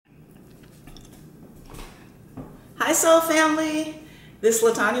Hi Soul Family, this is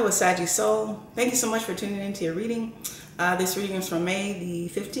LaTonya with Sagii Soul. Thank you so much for tuning into your reading. This reading is from May the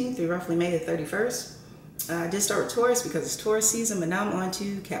 15th through roughly May the 31st. I did start with Taurus because it's Taurus season, but now I'm on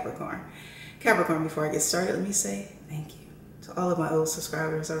to Capricorn. Capricorn, before I get started, let me say thank you to all of my old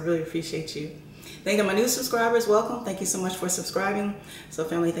subscribers. I really appreciate you. Thank you to my new subscribers, welcome. Thank you so much for subscribing. So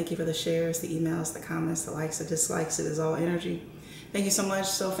family, thank you for the shares, the emails, the comments, the likes, the dislikes. It is all energy. Thank you so much,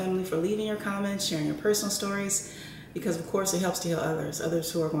 Soul Family, for leaving your comments, sharing your personal stories, because of course it helps to heal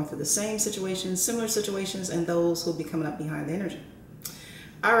others who are going through the same situations, similar situations, and those who will be coming up behind the energy.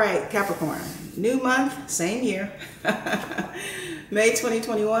 All right, Capricorn, new month, same year, May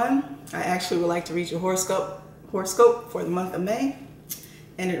 2021. I actually would like to read your horoscope for the month of May,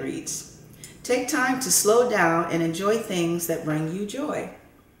 and it reads, take time to slow down and enjoy things that bring you joy.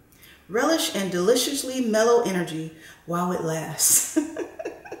 Relish in deliciously mellow energy while it lasts.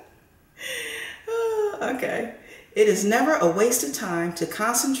 Okay. It is never a waste of time to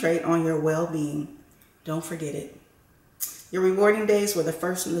concentrate on your well-being. Don't forget it. Your rewarding days were the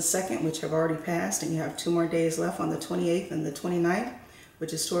 1st and the 2nd, which have already passed, and you have 2 more days left on the 28th and the 29th,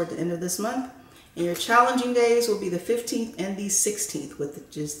 which is toward the end of this month. And your challenging days will be the 15th and the 16th, with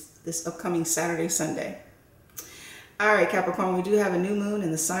just this upcoming Saturday, Sunday. All right, Capricorn, we do have a new moon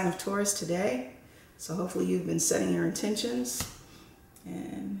in the sign of Taurus today. So hopefully you've been setting your intentions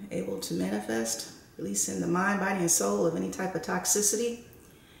and able to manifest, releasing the mind, body, and soul of any type of toxicity.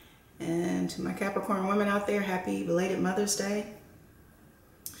 And to my Capricorn women out there, happy belated Mother's Day.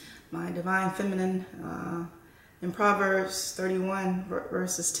 My divine feminine, in Proverbs 31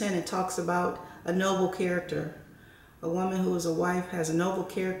 verses 10, it talks about a noble character. A woman who is a wife has a noble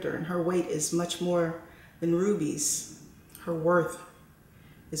character, and her weight is much more than rubies. Her worth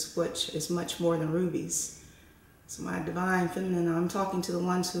is much more than rubies. So my divine feminine, I'm talking to the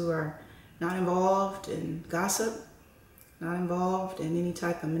ones who are not involved in gossip, not involved in any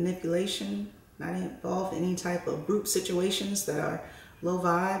type of manipulation, not involved in any type of group situations that are low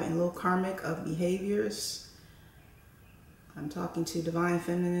vibe and low karmic of behaviors. I'm talking to divine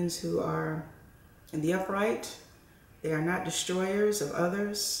feminines who are in the upright. They are not destroyers of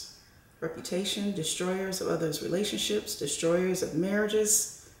others' reputation, destroyers of others' relationships, destroyers of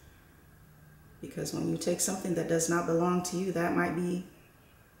marriages. Because when you take something that does not belong to you, that might be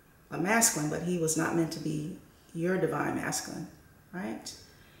a masculine, but he was not meant to be your divine masculine, right?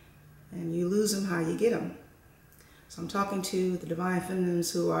 And you lose him how you get him. So I'm talking to the divine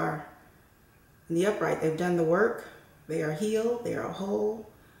feminines who are in the upright. They've done the work. They are healed. They are whole.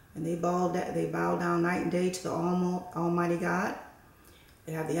 And they bow down night and day to the Almighty God.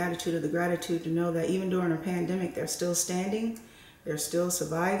 They have the attitude of the gratitude to know that even during a pandemic, they're still standing. They're still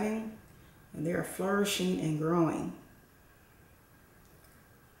surviving. And they are flourishing and growing.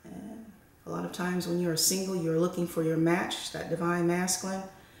 And a lot of times when you're single, you're looking for your match, that divine masculine.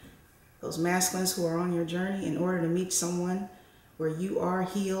 Those masculines who are on your journey in order to meet someone where you are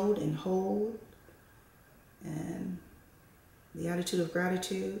healed and whole. And the attitude of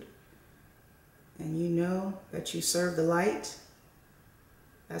gratitude. And you know that you serve the light.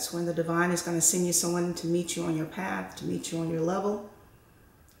 That's when the divine is going to send you someone to meet you on your path, to meet you on your level.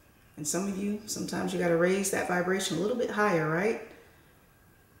 And some of you, sometimes you got to raise that vibration a little bit higher, right?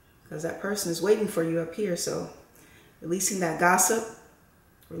 Because that person is waiting for you up here. So releasing that gossip,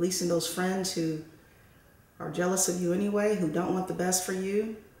 releasing those friends who are jealous of you anyway, who don't want the best for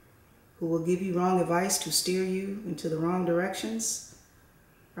you, who will give you wrong advice to steer you into the wrong directions,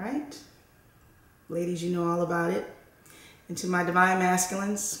 right? Ladies, you know all about it. And to my divine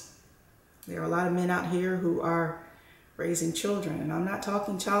masculines, there are a lot of men out here who are raising children. And I'm not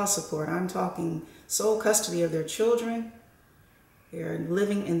talking child support. I'm talking sole custody of their children. They're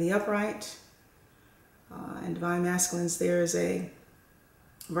living in the upright. And divine masculines, there is a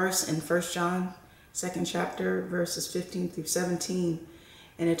verse in 1 John, 2nd chapter, verses 15 through 17.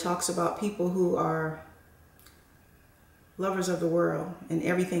 And it talks about people who are lovers of the world and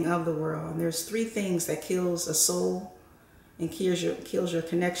everything of the world. And there's 3 things that kills a soul and kills your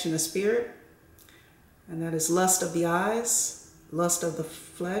connection to spirit. And that is lust of the eyes, lust of the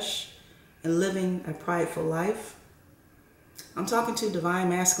flesh, and living a prideful life. I'm talking to divine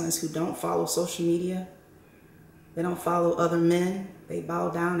masculines who don't follow social media. They don't follow other men. They bow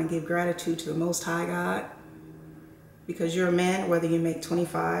down and give gratitude to the Most High God. Because you're a man, whether you make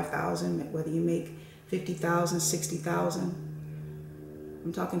 $25,000, whether you make $50,000, $60,000.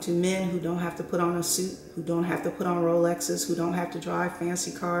 I'm talking to men who don't have to put on a suit, who don't have to put on Rolexes, who don't have to drive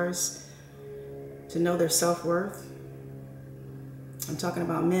fancy cars to know their self-worth. I'm talking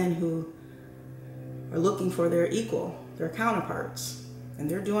about men who are looking for their equal, their counterparts, and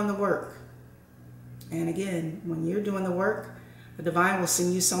they're doing the work. And again, when you're doing the work, the divine will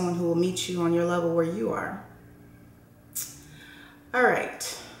send you someone who will meet you on your level where you are. All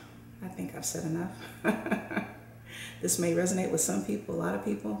right. I think I've said enough. This may resonate with some people, a lot of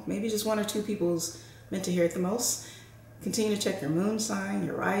people. Maybe just one or two people who's meant to hear it the most. Continue to check your moon sign,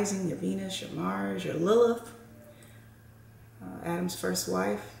 your rising, your Venus, your Mars, your Lilith, Adam's first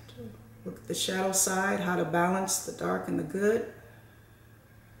wife. Look at the shadow side, how to balance the dark and the good.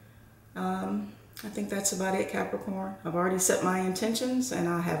 I think that's about it, Capricorn. I've already set my intentions and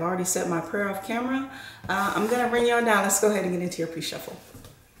I have already set my prayer off camera. I'm going to bring you on down. Let's go ahead and get into your pre-shuffle.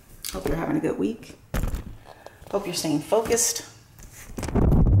 Hope you're having a good week. Hope you're staying focused.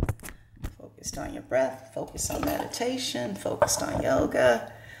 Focused on your breath, focused on meditation, focused on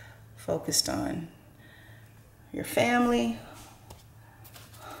yoga, focused on your family.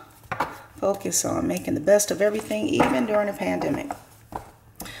 Focus on making the best of everything, even during a pandemic.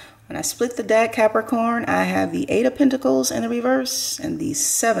 When I split the deck, Capricorn, I have the 8 of Pentacles in the reverse and the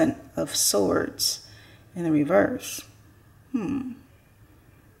 7 of Swords in the reverse.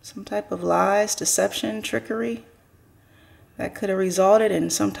 Some type of lies, deception, trickery that could have resulted in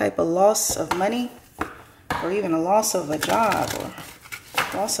some type of loss of money or even a loss of a job or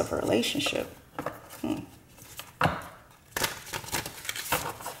loss of a relationship.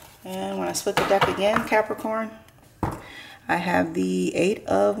 And when I split the deck again, Capricorn, I have the 8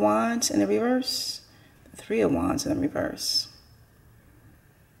 of Wands in the reverse, the 3 of Wands in the reverse.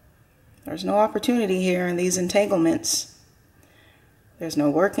 There's no opportunity here in these entanglements. There's no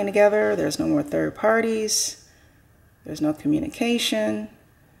working together. There's no more third parties. There's no communication.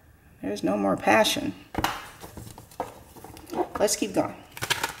 There's no more passion. Let's keep going.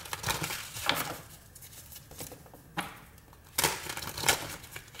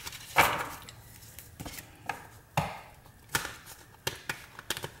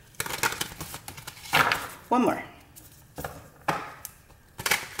 One more.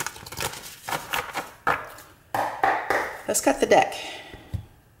 Let's cut the deck.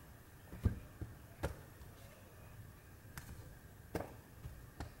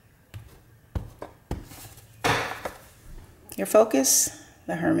 Your focus,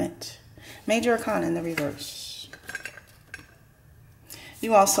 the Hermit. Major Arcana in the reverse.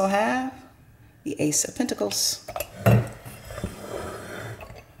 You also have the Ace of Pentacles.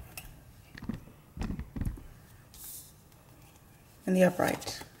 In the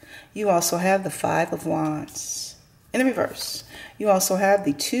upright. You also have the 5 of Wands in the reverse. You also have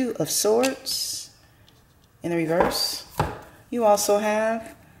the 2 of Swords in the reverse. You also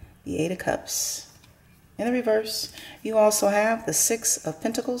have the 8 of Cups in the reverse. You also have the 6 of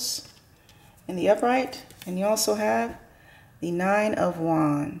Pentacles in the upright. And you also have the 9 of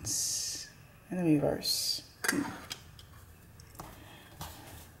Wands in the reverse.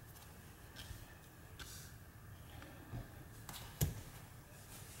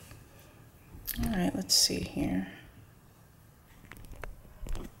 All right, let's see here.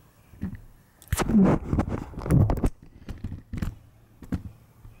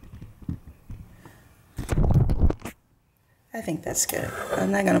 I think that's good.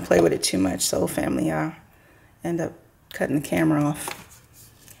 I'm not going to play with it too much, so family, I'll end up cutting the camera off.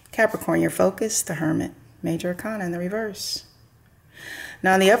 Capricorn, your focus, the Hermit. Major Arcana in the reverse.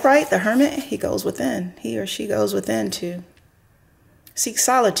 Now in the upright, the Hermit, he goes within. He or she goes within to seek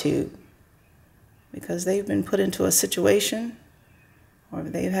solitude. Because they've been put into a situation, or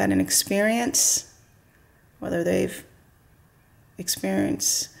they've had an experience, whether they've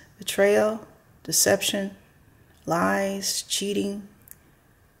experienced betrayal, deception, lies, cheating,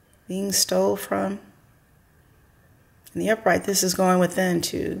 being stole from. In the upright, this is going within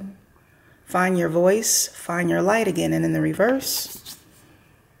to find your voice, find your light again. And in the reverse,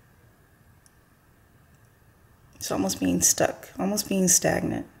 it's almost being stuck, almost being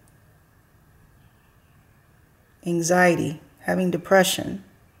stagnant. Anxiety, having depression,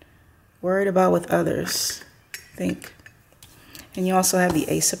 worried about what others think. And you also have the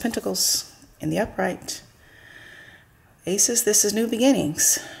Ace of Pentacles in the upright. Aces, this is new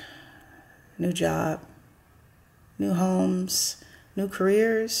beginnings, new job, new homes, new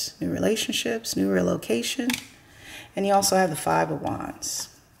careers, new relationships, new relocation. And you also have the 5 of Wands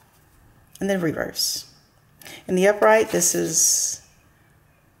in the reverse. In the upright, this is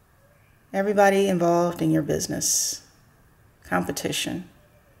everybody involved in your business, competition,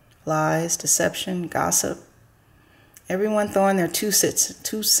 lies, deception, gossip, everyone throwing their 2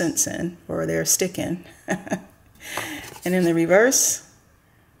 cents in, or their stick in. And in the reverse,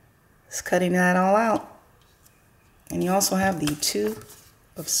 it's cutting that all out. And you also have the 2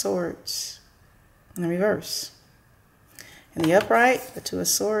 of Swords in the reverse. In the upright, the 2 of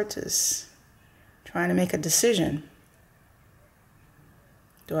Swords is trying to make a decision.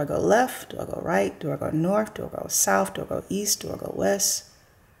 Do I go left? Do I go right? Do I go north? Do I go south? Do I go east? Do I go west?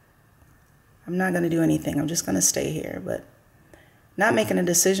 I'm not going to do anything. I'm just going to stay here. But not making a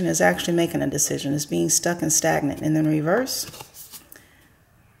decision is actually making a decision. It's being stuck and stagnant. And then reverse,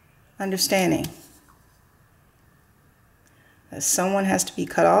 understanding that someone has to be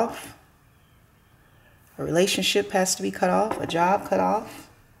cut off. A relationship has to be cut off. A job cut off.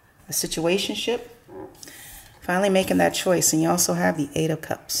 A situationship. Finally making that choice. And you also have the Eight of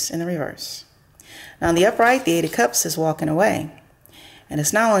Cups in the reverse. Now in the upright, the Eight of Cups is walking away. And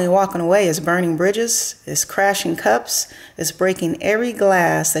it's not only walking away, it's burning bridges, it's crashing cups, it's breaking every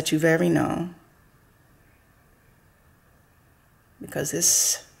glass that you've ever known. Because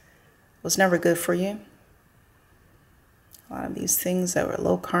this was never good for you. A lot of these things that were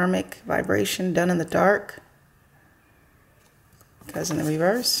low karmic vibration done in the dark. Because in the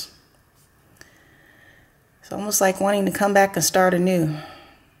reverse, it's almost like wanting to come back and start anew.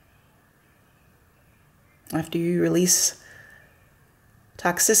 After you release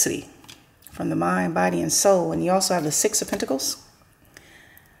toxicity from the mind, body, and soul. And you also have the Six of Pentacles.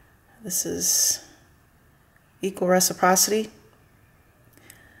 This is equal reciprocity.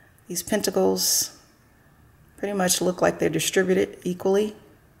 These pentacles pretty much look like they're distributed equally.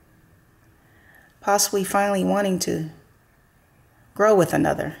 Possibly finally wanting to grow with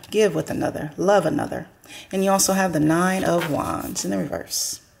another, give with another, love another. And you also have the Nine of Wands in the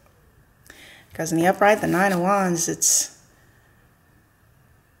reverse. Because in the upright, the Nine of Wands, it's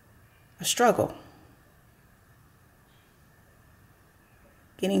a struggle.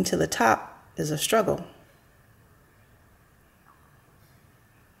 Getting to the top is a struggle.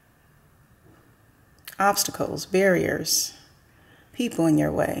 Obstacles, barriers, people in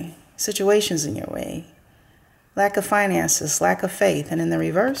your way, situations in your way, lack of finances, lack of faith. And in the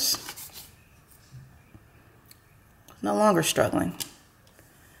reverse, no longer struggling.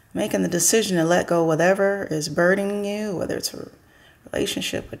 Making the decision to let go whatever is burdening you, whether it's a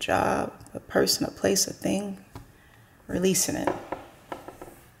relationship, a job, a person, a place, a thing, releasing it.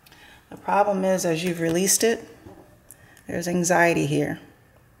 The problem is, as you've released it, there's anxiety here.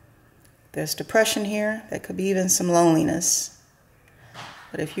 There's depression here. There could be even some loneliness.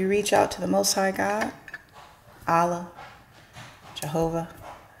 But if you reach out to the Most High God, Allah, Jehovah,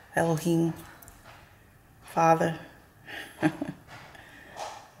 Elohim, Father, the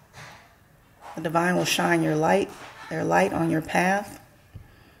divine will shine their light on your path,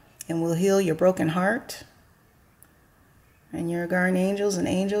 and will heal your broken heart. And your guardian angels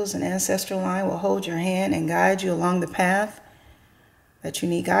and ancestral line will hold your hand and guide you along the path that you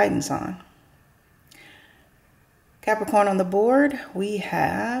need guidance on. Capricorn on the board, we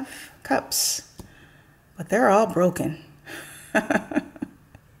have cups, but they're all broken.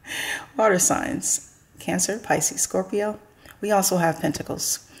 Water signs, Cancer, Pisces, Scorpio. We also have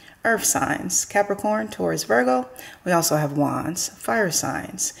pentacles. Earth signs, Capricorn, Taurus, Virgo. We also have wands. Fire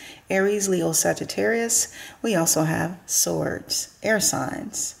signs, Aries, Leo, Sagittarius. We also have swords. Air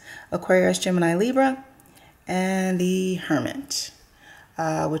signs, Aquarius, Gemini, Libra. And the Hermit,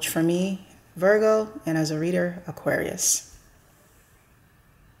 which for me, Virgo, and as a reader, Aquarius.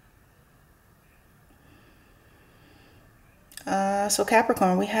 So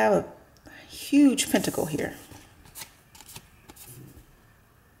Capricorn, we have a huge pentacle here.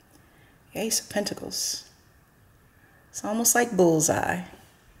 Ace of Pentacles. It's almost like bullseye.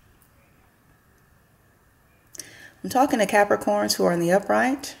 I'm talking to Capricorns who are in the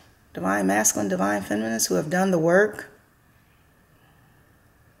upright, divine masculine, divine feminines, who have done the work.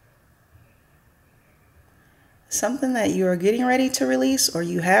 Something that you are getting ready to release, or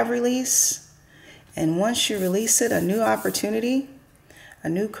you have released. And once you release it, a new opportunity, a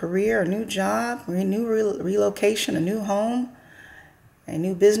new career, a new job, a new relocation, a new home, a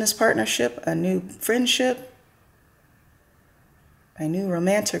new business partnership, a new friendship, a new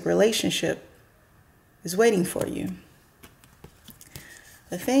romantic relationship is waiting for you.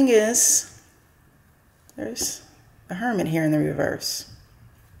 The thing is, there's a Hermit here in the reverse.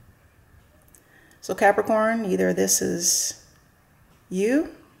 So Capricorn, either this is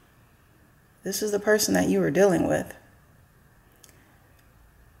you, this is the person that you were dealing with.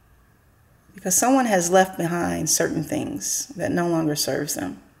 Because someone has left behind certain things that no longer serves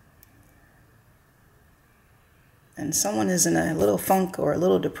them. And someone is in a little funk or a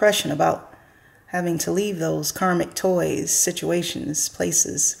little depression about having to leave those karmic toys, situations,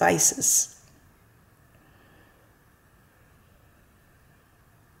 places, vices.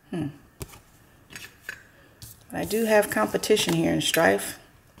 But I do have competition here in strife.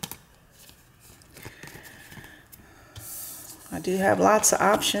 I do have lots of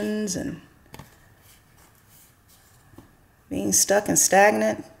options and being stuck and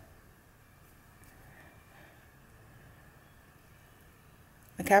stagnant.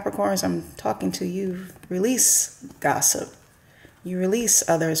 The Capricorns, I'm talking to you. Release gossip. You release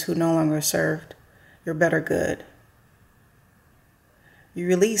others who no longer served your better good. You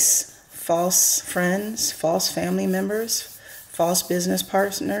release false friends, false family members, false business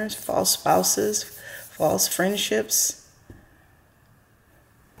partners, false spouses, false friendships.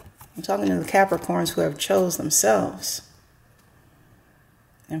 I'm talking to the Capricorns who have chose themselves.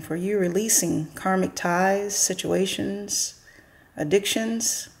 And for you, releasing karmic ties, situations,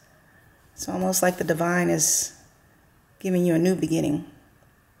 addictions, it's almost like the divine is giving you a new beginning,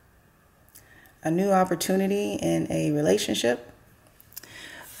 a new opportunity in a relationship,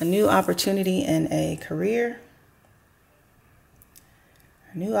 a new opportunity in a career,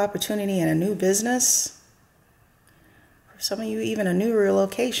 a new opportunity in a new business, for some of you even a new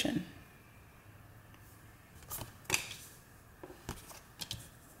relocation.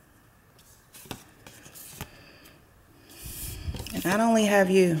 And not only have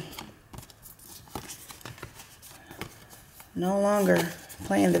you no longer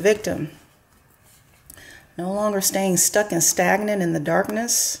playing the victim, no longer staying stuck and stagnant in the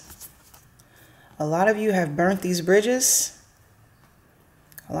darkness. A lot of you have burnt these bridges.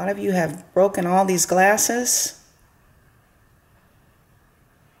 A lot of you have broken all these glasses.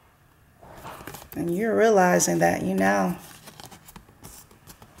 And you're realizing that you now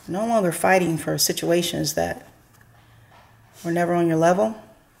no longer fighting for situations that were never on your level.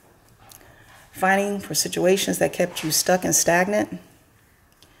 Fighting for situations that kept you stuck and stagnant.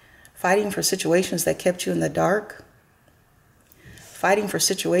 Fighting for situations that kept you in the dark. Fighting for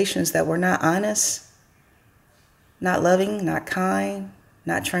situations that were not honest, not loving, not kind,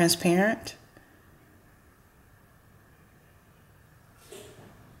 not transparent.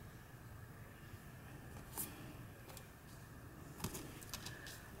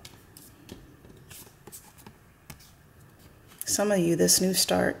 Some of you, this new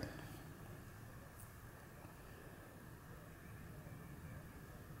start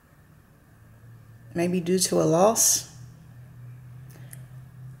maybe due to a loss,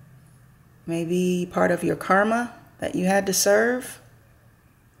 maybe part of your karma that you had to serve.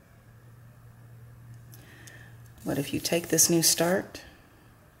 But if you take this new start,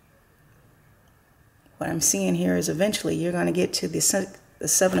 what I'm seeing here is eventually you're going to get to the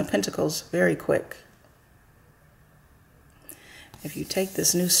Seven of Pentacles very quick. If you take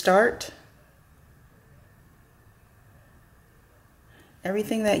this new start,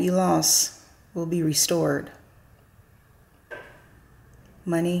 everything that you lost will be restored.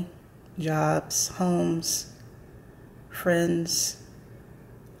 Money, jobs, homes, friends,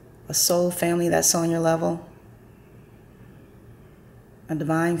 a soul family that's on your level, a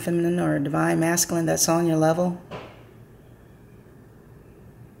divine feminine or a divine masculine that's on your level.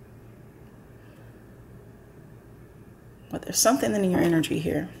 But there's something in your energy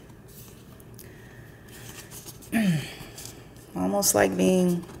here. Almost like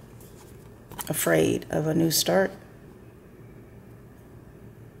being afraid of a new start.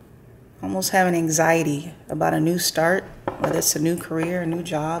 Almost having anxiety about a new start, whether it's a new career, a new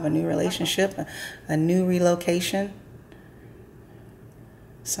job, a new relationship, a new relocation.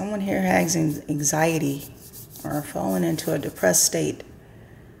 Someone here has anxiety or fallen into a depressed state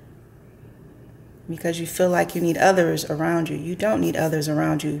because you feel like you need others around you. You don't need others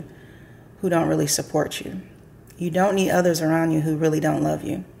around you who don't really support you. You don't need others around you who really don't love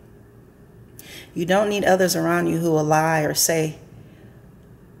you. You don't need others around you who will lie or say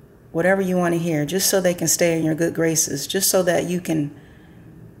whatever you want to hear just so they can stay in your good graces, just so that you can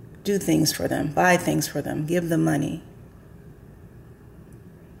do things for them, buy things for them, give them money.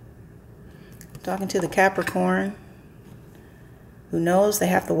 I'm talking to the Capricorn who knows they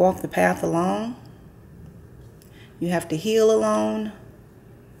have to walk the path alone. You have to heal alone.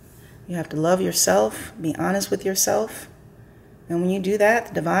 You have to love yourself, be honest with yourself. And when you do that,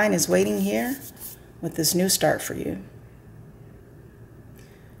 the divine is waiting here with this new start for you.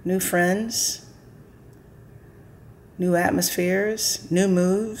 New friends, new atmospheres, new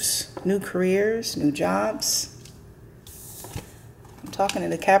moves, new careers, new jobs. I'm talking to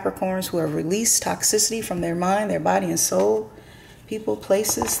the Capricorns who have released toxicity from their mind, their body, and soul. People,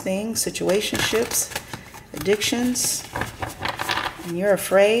 places, things, situationships, addictions. And you're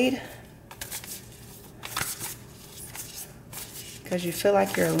afraid because you feel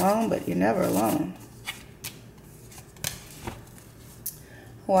like you're alone, but you're never alone.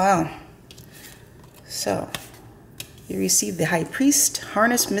 Wow. So, you receive the High Priest,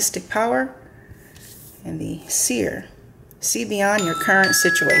 harness mystic power, and the Seer. See beyond your current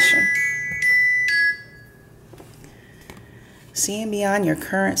situation. Seeing beyond your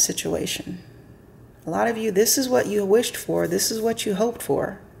current situation. A lot of you, this is what you wished for. This is what you hoped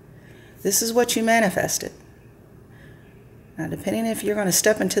for. This is what you manifested. Now, depending if you're going to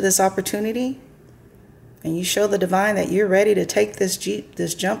step into this opportunity and you show the divine that you're ready to take this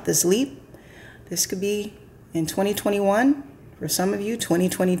jump, this leap, this could be in 2021. For some of you,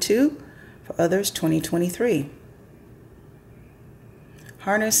 2022. For others, 2023.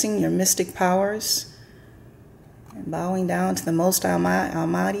 Harnessing your mystic powers and bowing down to the Most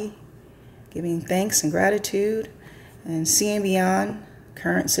Almighty, giving thanks and gratitude, and seeing beyond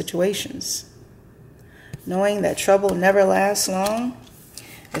current situations. Knowing that trouble never lasts long,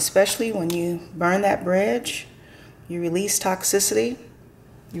 especially when you burn that bridge, you release toxicity,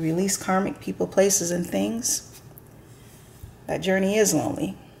 you release karmic people, places, and things. That journey is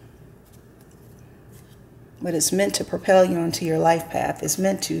lonely, but it's meant to propel you onto your life path. It's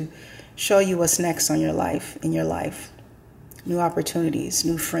meant to show you what's next in your life. New opportunities,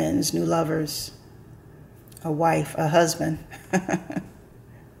 new friends, new lovers, a wife, a husband,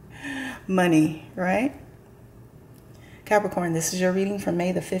 money, right? Capricorn, this is your reading from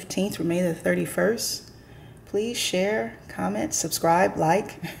May the 15th through May the 31st. Please share, comment, subscribe,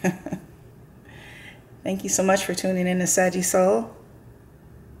 like. Thank you so much for tuning in to Sagii Soul.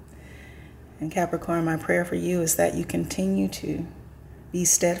 And Capricorn, my prayer for you is that you continue to be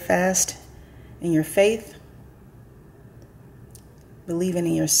steadfast in your faith, believing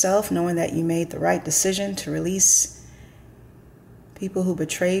in yourself, knowing that you made the right decision to release people who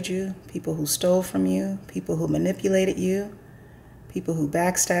betrayed you, people who stole from you, people who manipulated you, people who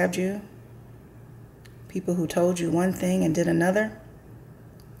backstabbed you, people who told you one thing and did another,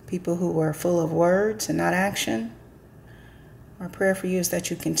 people who were full of words and not action. Our prayer for you is that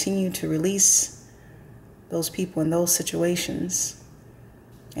you continue to release those people in those situations,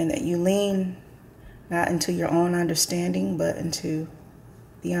 and that you lean not into your own understanding, but into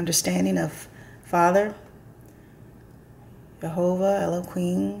the understanding of Father, Jehovah,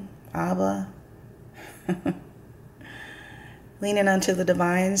 Elohim, Abba. Leaning onto the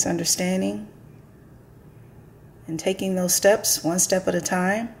divine's understanding and taking those steps one step at a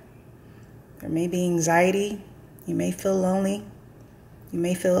time. There may be anxiety. You may feel lonely. You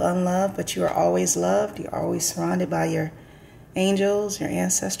may feel unloved, but you are always loved. You're always surrounded by your angels, your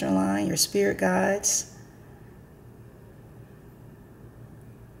ancestor line, your spirit guides.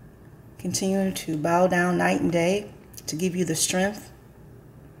 Continue to bow down night and day to give you the strength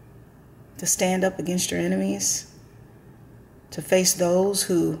to stand up against your enemies, to face those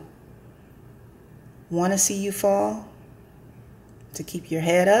who want to see you fall, to keep your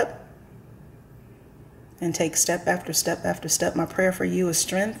head up and take step after step after step. My prayer for you is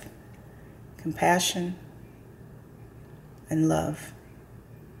strength, compassion, and love.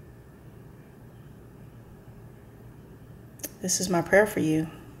 This is my prayer for you.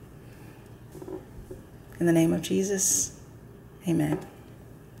 In the name of Jesus, amen.